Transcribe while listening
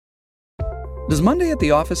Does Monday at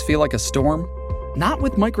the office feel like a storm? Not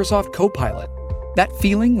with Microsoft Copilot. That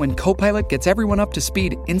feeling when Copilot gets everyone up to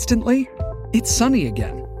speed instantly? It's sunny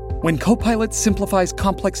again. When Copilot simplifies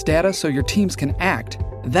complex data so your teams can act,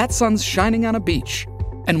 that sun's shining on a beach.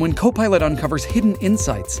 And when Copilot uncovers hidden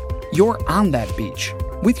insights, you're on that beach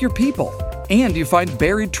with your people, and you find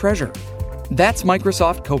buried treasure. That's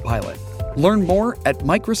Microsoft Copilot. Learn more at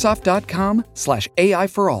Microsoft.com/AI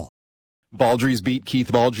for all. Baldrey's beat Keith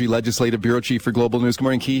Baldrey, Legislative Bureau Chief for Global News. Good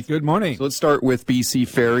morning, Keith. Good morning. So let's start with BC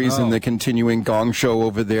Ferries and the continuing gong show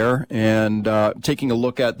over there, and taking a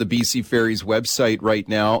look at the BC Ferries website right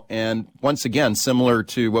now. And once again, similar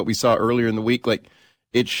to what we saw earlier in the week, like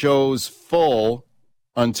it shows full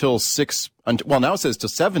until 6, well, now it says to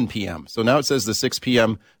 7 p.m. So now it says the 6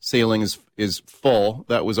 p.m. sailing is full.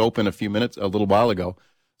 That was open a little while ago.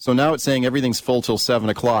 So now it's saying everything's full till 7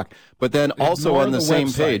 o'clock. But then also on the same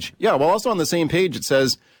website page. Yeah, well, also on the same page it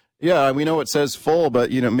says, yeah, we know it says full, but,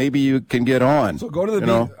 maybe you can get on. So go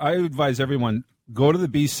to I advise everyone, go to the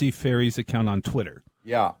BC Ferries account on Twitter.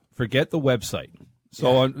 Yeah. Forget the website.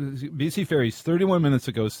 So on BC Ferries, 31 minutes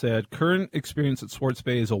ago, said current experience at Swartz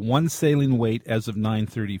Bay is a 1 sailing wait as of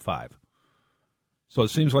 9:35. So it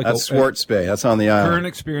seems like that's Swartz Bay. That's on the island. Current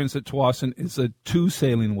experience at Tsawwassen is a 2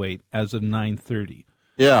 sailing wait as of 9:30.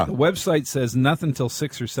 Yeah. The website says nothing till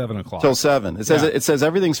 6 or 7 o'clock. Till 7. It says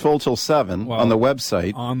everything's full till 7 on the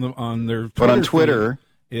website. On their Twitter but on Twitter,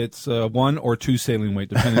 it's 1 or 2 sailing wait,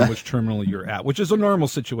 depending on which terminal you're at, which is a normal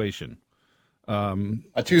situation.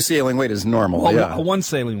 A 2 sailing wait is normal. Well, yeah. A 1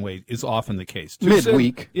 sailing wait is often the case.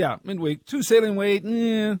 Midweek. Midweek. 2 sailing wait,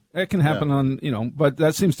 that can happen on, but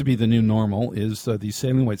that seems to be the new normal is these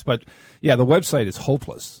sailing waits. But yeah, the website is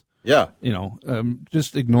hopeless. Yeah.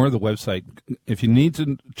 Just ignore the website. If you need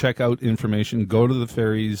to check out information, go to the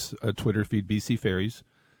Ferries Twitter feed, BC Ferries,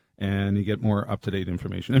 and you get more up-to-date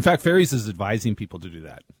information. In fact, Ferries is advising people to do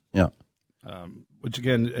that. Yeah. Which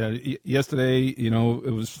again, yesterday,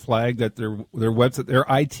 it was flagged that their website, their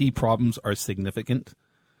IT problems are significant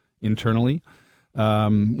internally.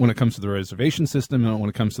 When it comes to the reservation system and when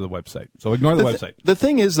it comes to the website. So ignore the website. The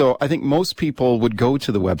thing is, though, I think most people would go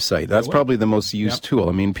to the website. That's probably the most used tool.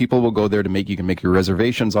 I mean, people will go there you can make your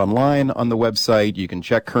reservations online on the website. You can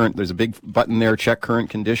check there's a big button there, check current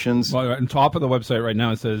conditions. Well, on top of the website right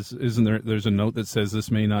now, it says, there's a note that says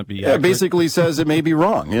this may not be accurate. It basically says it may be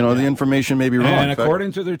wrong. The information may be wrong. And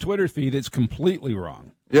according to their Twitter feed, it's completely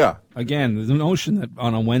wrong. Yeah. Again, the notion that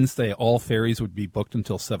on a Wednesday all ferries would be booked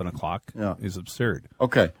until 7 o'clock is absurd.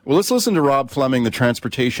 Okay. Well, let's listen to Rob Fleming, the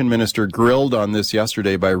transportation minister, grilled on this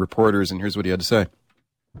yesterday by reporters, and here's what he had to say.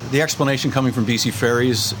 The explanation coming from BC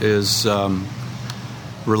Ferries is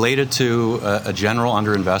related to a general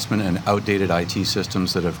underinvestment in outdated IT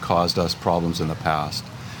systems that have caused us problems in the past.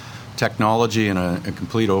 Technology and a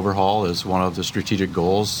complete overhaul is one of the strategic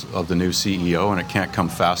goals of the new CEO, and it can't come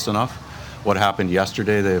fast enough. What happened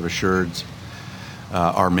yesterday, they have assured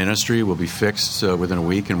our ministry will be fixed within a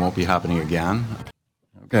week and won't be happening again.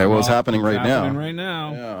 Okay, well, it's happening right now. Right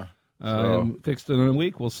now. Yeah. Fixed in a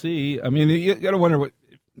week, we'll see. I mean, you got to wonder what,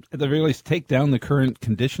 at the very least, take down the current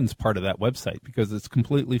conditions part of that website because it's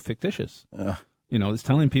completely fictitious. It's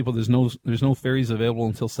telling people there's no ferries available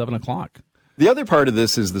until 7 o'clock. The other part of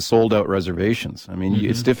this is the sold-out reservations. I mean,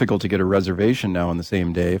 it's difficult to get a reservation now on the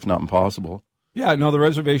same day, if not impossible. Yeah, no, the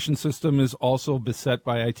reservation system is also beset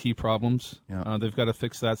by IT problems. Yeah. They've got to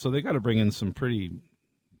fix that. So they've got to bring in some pretty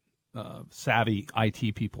savvy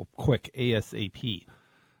IT people quick, ASAP,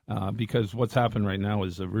 because what's happened right now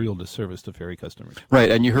is a real disservice to ferry customers. Right,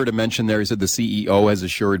 and you heard him mention there, he said the CEO has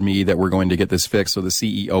assured me that we're going to get this fixed. So the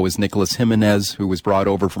CEO is Nicholas Jimenez, who was brought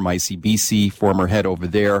over from ICBC, former head over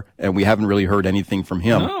there, and we haven't really heard anything from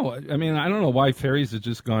him. No, I mean, I don't know why Ferries has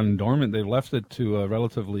just gone dormant. They've left it to a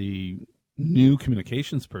relatively new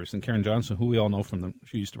communications person, Karen Johnson, who we all know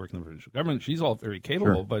she used to work in the provincial government. She's all very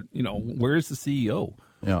capable, but, where's the CEO?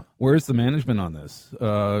 Yeah. Where's the management on this?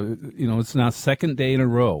 It's now second day in a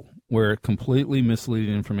row where completely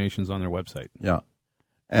misleading information is on their website. Yeah.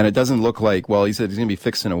 And it doesn't look like, well, he said he's going to be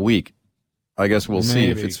fixed in a week. I guess we'll see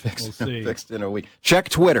if it's fixed, fixed in a week. Check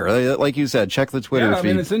Twitter. Like you said, check the Twitter feed. I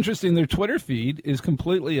mean, it's interesting. Their Twitter feed is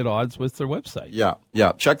completely at odds with their website. Yeah.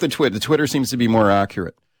 Check the Twitter. The Twitter seems to be more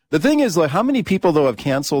accurate. The thing is, like, how many people, though, have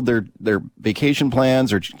canceled their vacation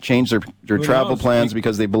plans or changed their travel plans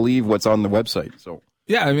because they believe what's on the website? So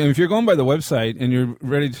yeah, I mean, if you're going by the website and you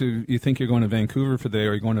think you're going to Vancouver for the day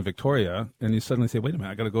or you're going to Victoria, and you suddenly say, wait a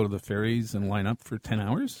minute, I got to go to the ferries and line up for 10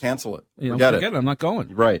 hours? Cancel it. Forget it. I'm not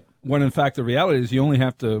going. Right. When, in fact, the reality is you only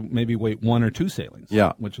have to maybe wait 1 or 2 sailings,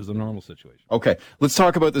 which is a normal situation. Okay. Let's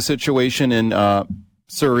talk about the situation in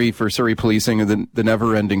Surrey for Surrey Policing, the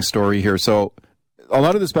never-ending story here. So a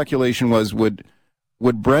lot of the speculation was, would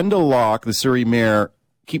Brenda Locke, the Surrey mayor,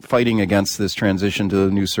 keep fighting against this transition to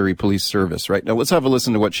the new Surrey Police Service, right? Now, let's have a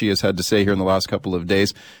listen to what she has had to say here in the last couple of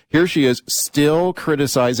days. Here she is, still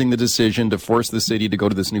criticizing the decision to force the city to go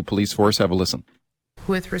to this new police force. Have a listen.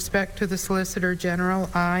 With respect to the Solicitor General,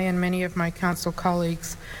 I and many of my council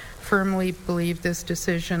colleagues firmly believe this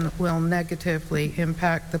decision will negatively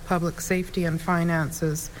impact the public safety and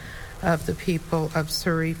finances of the people of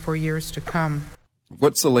Surrey for years to come.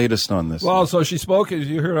 What's the latest on this? Well, so she spoke, as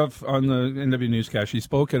you heard on the NW Newscast, she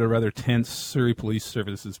spoke at a rather tense Surrey Police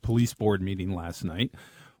Services Police Board meeting last night,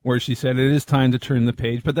 where she said it is time to turn the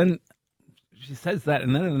page. But then she says that,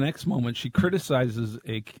 and then in the next moment, she criticizes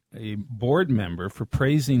a board member for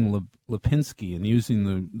praising Lipinski and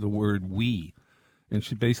using the word we. And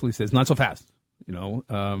she basically says, not so fast.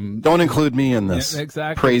 Don't include me in this. Yeah,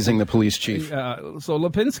 exactly. Praising the police chief. So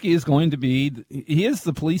Lipinski is going to he is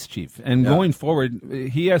the police chief. And going forward,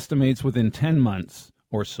 he estimates within 10 months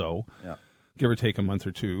or so, give or take a month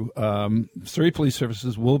or two, Surrey Police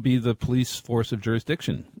Services will be the police force of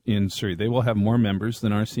jurisdiction in Surrey. They will have more members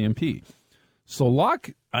than RCMP. So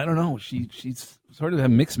Locke, I don't know, she's sort of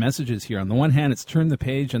have mixed messages here. On the one hand, it's turned the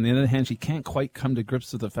page. On the other hand, she can't quite come to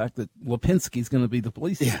grips with the fact that Lipinski's going to be the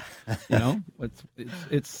police. Yeah. And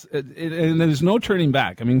there's no turning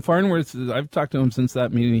back. I mean, Farnworth, I've talked to him since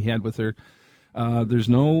that meeting he had with her. There's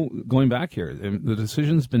no going back here. The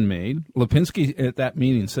decision's been made. Lipinski at that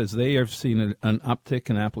meeting says they have seen an uptick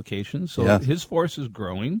in applications. So his force is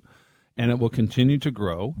growing. And it will continue to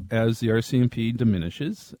grow as the RCMP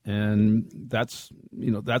diminishes, and that's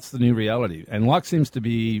the new reality. And Locke seems to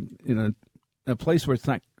be in a place where it's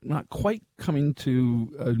not quite coming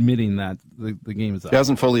to admitting that the game is up. He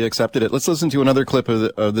hasn't fully accepted it. Let's listen to another clip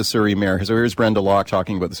of the Surrey mayor. So here's Brenda Locke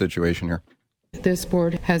talking about the situation here. This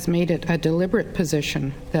board has made it a deliberate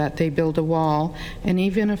position that they build a wall and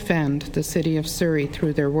even offend the city of Surrey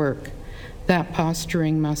through their work. That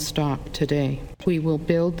posturing must stop today. We will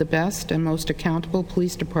build the best and most accountable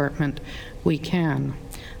police department we can.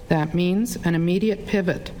 That means an immediate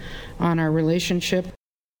pivot on our relationship.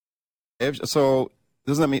 So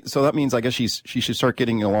that means I guess she should start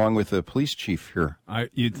getting along with the police chief here.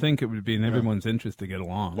 You'd think it would be in everyone's interest to get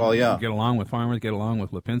along. Well, yeah. Get along with Farmers, get along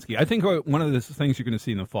with Lipinski. I think one of the things you're going to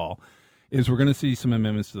see in the fall is we're going to see some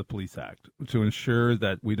amendments to the Police Act to ensure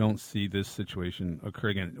that we don't see this situation occur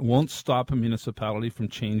again. It won't stop a municipality from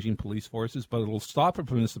changing police forces, but it'll stop a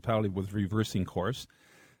municipality with reversing course.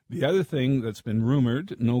 The other thing that's been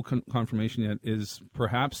rumored, no confirmation yet, is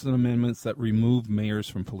perhaps an amendments that remove mayors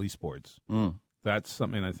from police boards. That's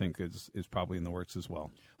something I think is probably in the works as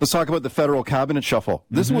well. Let's talk about the federal cabinet shuffle.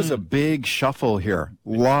 This was a big shuffle here. A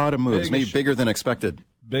lot of moves, maybe bigger than expected.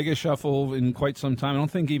 Biggest shuffle in quite some time. I don't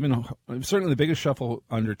think certainly the biggest shuffle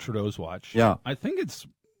under Trudeau's watch. Yeah. I think it's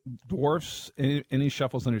dwarfs any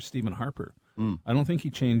shuffles under Stephen Harper. I don't think he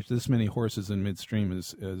changed this many horses in midstream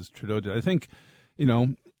as Trudeau did. I think,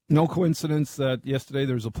 no coincidence that yesterday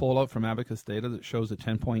there was a poll out from Abacus Data that shows a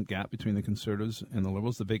 10-point gap between the Conservatives and the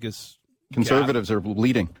Liberals, the biggest Conservatives gap. Are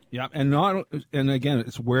leading. Yeah, and again,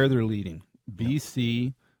 it's where they're leading.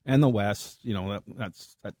 BC and the West,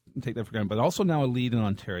 that's take that for granted, but also now a lead in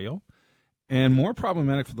Ontario, and more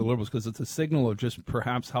problematic for the Liberals because it's a signal of just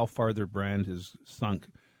perhaps how far their brand has sunk.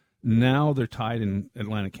 Now they're tied in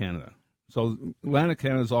Atlantic Canada. So Atlantic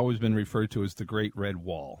Canada has always been referred to as the Great Red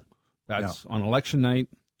Wall. That's on election night,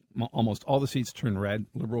 almost all the seats turn red,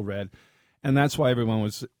 Liberal red, and that's why everyone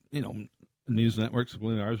was, news networks,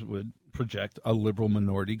 including ours, would project a Liberal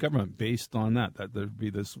minority government based on that there'd be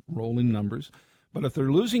this rolling numbers. But if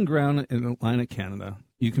they're losing ground in Atlantic Canada,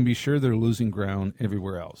 you can be sure they're losing ground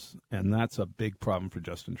everywhere else. And that's a big problem for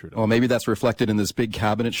Justin Trudeau. Well, maybe that's reflected in this big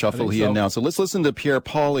cabinet shuffle he announced. So let's listen to Pierre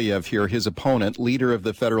Poilievre here, his opponent, leader of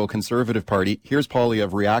the Federal Conservative Party. Here's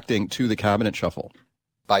Poilievre reacting to the cabinet shuffle.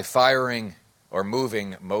 By firing or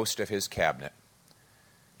moving most of his cabinet,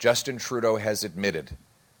 Justin Trudeau has admitted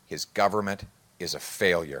his government is a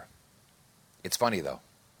failure. It's funny, though.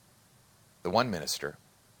 The one minister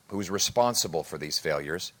who's responsible for these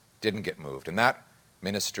failures didn't get moved, and that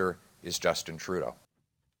minister is Justin Trudeau.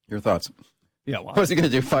 Your thoughts? Yeah, well, what's he going to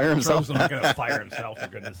do? Fire himself? Trudeau's not going to fire himself, for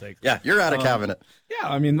goodness sake. Yeah, you're out of cabinet.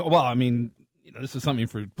 Yeah, this is something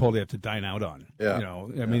for Poilievre to dine out on. Yeah.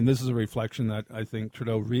 I mean, this is a reflection that I think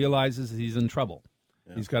Trudeau realizes he's in trouble.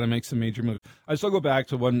 Yeah. He's got to make some major moves. I still go back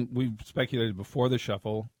to when we speculated before the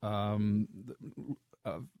shuffle,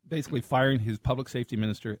 basically firing his public safety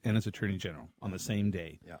minister and his attorney general on the same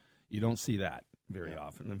day. Yeah. You don't see that very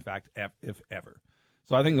often. In fact, if ever.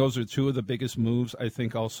 So I think those are two of the biggest moves. I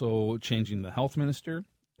think also changing the health minister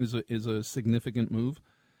is a significant move.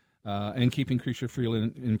 And keeping Chrysler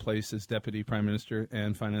Freeland in place as Deputy Prime Minister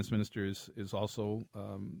and Finance Minister is also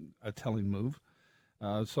a telling move.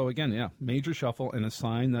 So again, major shuffle and a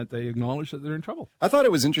sign that they acknowledge that they're in trouble. I thought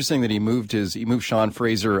it was interesting that he moved Sean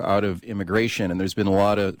Fraser out of immigration, and there's been a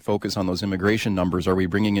lot of focus on those immigration numbers. Are we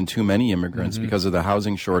bringing in too many immigrants because of the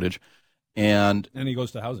housing shortage? And he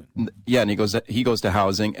goes to housing. Yeah, and he goes to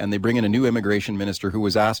housing, and they bring in a new immigration minister who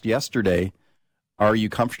was asked yesterday, are you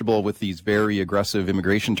comfortable with these very aggressive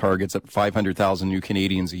immigration targets at 500,000 new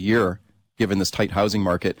Canadians a year, given this tight housing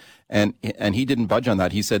market? And he didn't budge on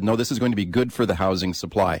that. He said, no, this is going to be good for the housing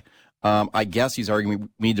supply. I guess he's arguing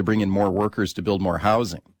we need to bring in more workers to build more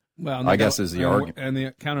housing. Well, I guess is the argument. And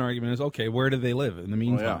the counter argument is, okay, where do they live in the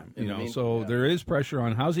meantime? There is pressure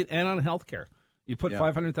on housing and on health care. You put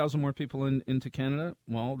 500,000 more people into Canada,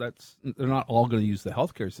 well, they're not all going to use the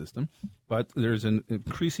healthcare system, but there's an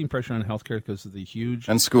increasing pressure on healthcare because of the huge...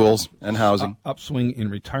 And schools and housing. Upswing in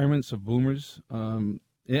retirements of boomers.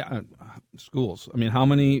 Schools. I mean, how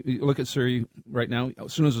many... Look at Surrey right now.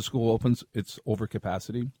 As soon as a school opens, it's over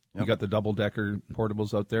capacity. You got the double-decker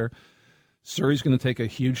portables out there. Surrey's going to take a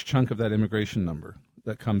huge chunk of that immigration number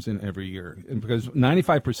that comes in every year. And because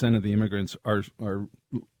 95% of the immigrants are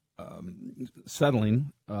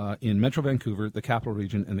settling in Metro Vancouver, the Capital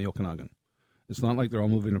Region, and the Okanagan. It's not like they're all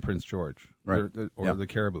moving to Prince George or the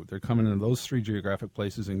Caribou. They're coming into those three geographic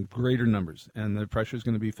places in greater numbers, and the pressure is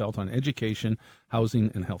going to be felt on education,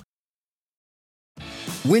 housing, and health.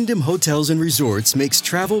 Wyndham Hotels and Resorts makes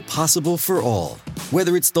travel possible for all.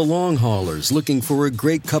 Whether it's the long haulers looking for a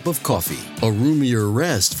great cup of coffee, a roomier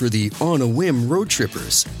rest for the on-a-whim road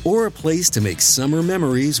trippers, or a place to make summer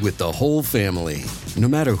memories with the whole family. No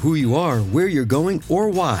matter who you are, where you're going, or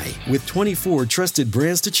why, with 24 trusted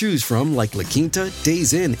brands to choose from like La Quinta,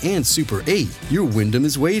 Days Inn, and Super 8, your Wyndham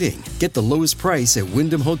is waiting. Get the lowest price at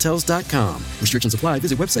WyndhamHotels.com. Restrictions apply.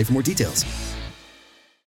 Visit website for more details.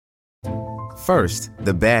 First,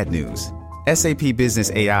 the bad news. SAP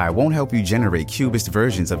Business AI won't help you generate cubist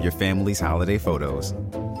versions of your family's holiday photos.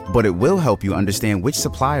 But it will help you understand which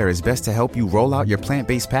supplier is best to help you roll out your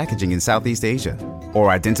plant-based packaging in Southeast Asia,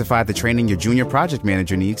 or identify the training your junior project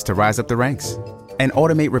manager needs to rise up the ranks, and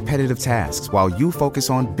automate repetitive tasks while you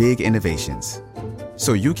focus on big innovations,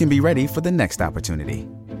 so you can be ready for the next opportunity.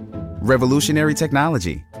 Revolutionary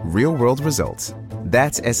technology, real-world results.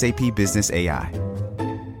 That's SAP Business AI.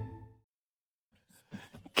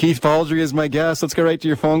 Keith Baldrey is my guest. Let's go right to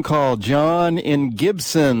your phone call. John in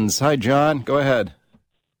Gibsons. Hi, John. Go ahead.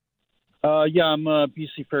 I'm a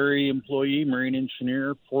BC Ferry employee, marine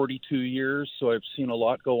engineer, 42 years, so I've seen a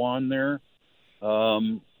lot go on there.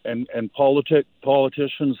 And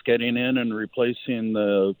politicians getting in and replacing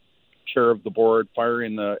the chair of the board,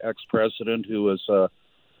 firing the ex-president who was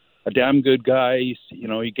a damn good guy. He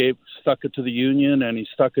stuck it to the union and he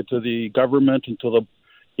stuck it to the government until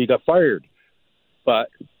he got fired. But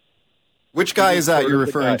which guy is that you're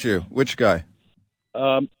referring to? Which guy?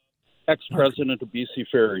 Ex-president of BC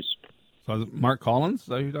Ferries. So Mark Collins, is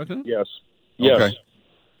that who you're talking about? Yes. Okay.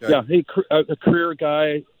 Yeah, a career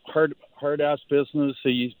guy, hard-ass business.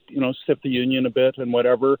 He, stiffed the union a bit and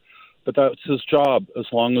whatever, but that's his job as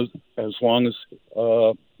long as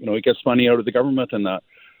he gets money out of the government and that.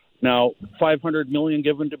 Now, $500 million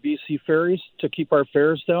given to BC Ferries to keep our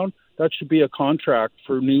fares down, that should be a contract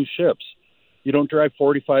for new ships. You don't drive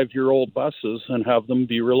 45-year-old buses and have them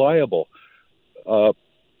be reliable.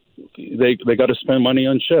 They got to spend money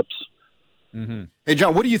on ships. Mm-hmm. Hey,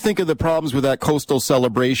 John, what do you think of the problems with that Coastal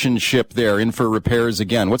Celebration ship there in for repairs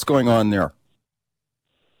again? What's going on there?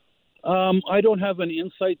 I don't have any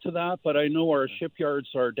insight to that, but I know our shipyards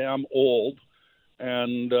are damn old.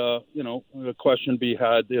 And, the question be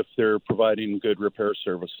had if they're providing good repair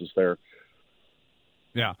services there.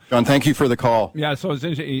 Yeah. John, thank you for the call. Yeah, so it's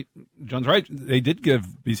interesting. John's right. They did give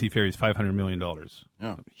BC Ferries $500 million.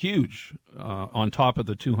 Yeah. Huge, on top of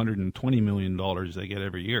the $220 million they get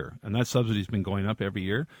every year. And that subsidy's been going up every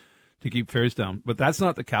year to keep fares down. But that's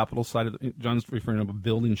not the capital side of the... John's referring to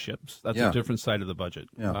building ships. That's a different side of the budget.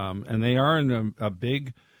 Yeah. And they are in a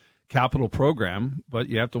big capital program, but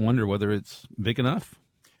you have to wonder whether it's big enough.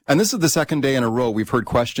 And this is the second day in a row we've heard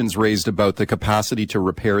questions raised about the capacity to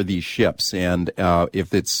repair these ships and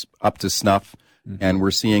if it's up to snuff. Mm-hmm. And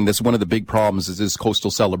we're seeing this. One of the big problems is this Coastal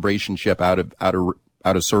Celebration ship out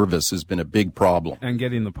of service has been a big problem. And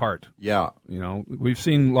getting the part. Yeah. We've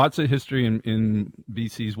seen lots of history in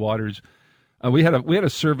BC's waters. We had a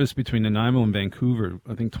service between Nanaimo and Vancouver,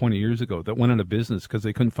 I think 20 years ago, that went out of business because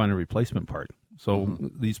they couldn't find a replacement part. So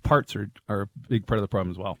these parts are a big part of the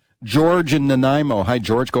problem as well. George in Nanaimo. Hi,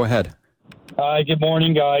 George. Go ahead. Hi, good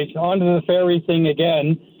morning, guys. On to the ferry thing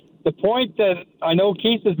again. The point that I know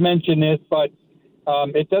Keith has mentioned this, but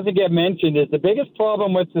it doesn't get mentioned, is the biggest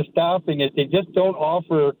problem with the staffing is they just don't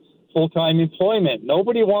offer full-time employment.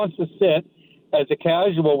 Nobody wants to sit as a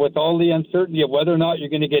casual with all the uncertainty of whether or not you're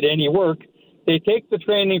going to get any work. They take the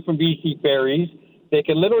training from BC Ferries. They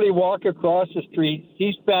can literally walk across the street.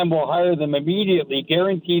 C-SPAN will hire them immediately,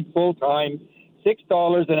 guaranteed full-time,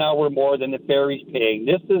 $6 an hour more than the ferry's paying.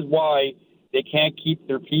 This is why they can't keep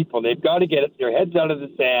their people. They've got to get their heads out of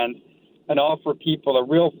the sand and offer people a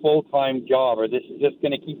real full-time job, or this is just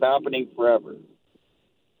going to keep happening forever.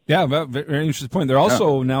 Yeah, very interesting point. They're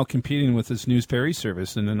also now competing with this new ferry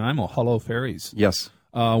service in Nanaimo, Hello Ferries. Yes.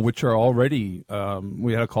 Which are already,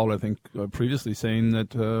 we had a call, I think, previously saying that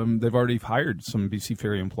they've already hired some BC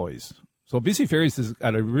Ferry employees. So BC Ferries is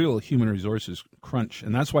at a real human resources crunch,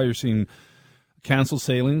 and that's why you're seeing canceled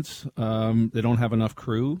sailings. They don't have enough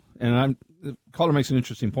crew. And the caller makes an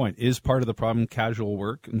interesting point. Is part of the problem casual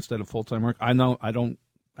work instead of full-time work? I'm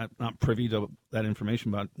not privy to that information,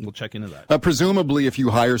 but we'll check into that. Presumably, if you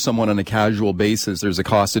hire someone on a casual basis, there's a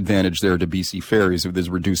cost advantage there to BC Ferries if there's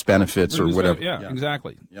reduced benefits or whatever. Yeah,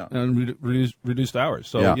 exactly. Yeah. And reduced hours.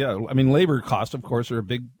 So, I mean, labor costs, of course, are a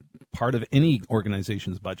big part of any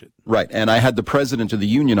organization's budget. Right. And I had the president of the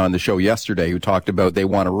union on the show yesterday who talked about they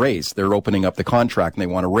want to raise. They're opening up the contract and they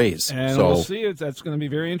want to raise. And we'll see. That's going to be a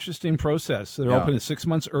very interesting process. They're opening 6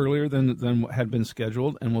 months earlier than had been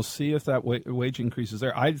scheduled, and we'll see if that wage increase is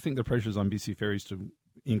there. I think the pressure's on BC Ferries to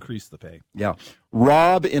increase the pay. Yeah.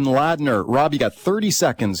 Rob in Ladner. Rob, you got 30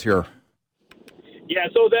 seconds here. Yeah,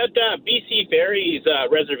 so that BC Ferries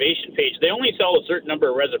reservation page, they only sell a certain number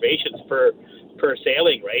of reservations per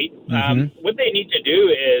sailing, right? Mm-hmm. What they need to do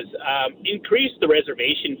is increase the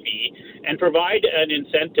reservation fee and provide an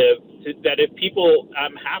incentive that if people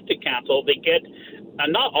have to cancel, they get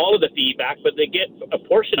not all of the fee back, but they get a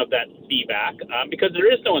portion of that fee back because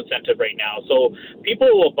there is no incentive right now. So people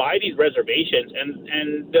will buy these reservations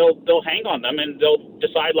and they'll hang on them and they'll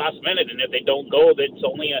decide last minute. And if they don't go, it's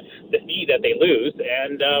only the fee that they lose.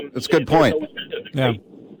 And that's a good point. No incentive, yeah. right?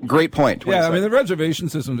 Great point. Yeah, I mean, the reservation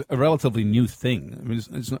system is a relatively new thing. I mean,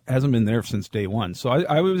 it hasn't been there since day one. So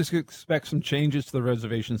I would expect some changes to the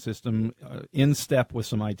reservation system in step with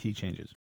some IT changes.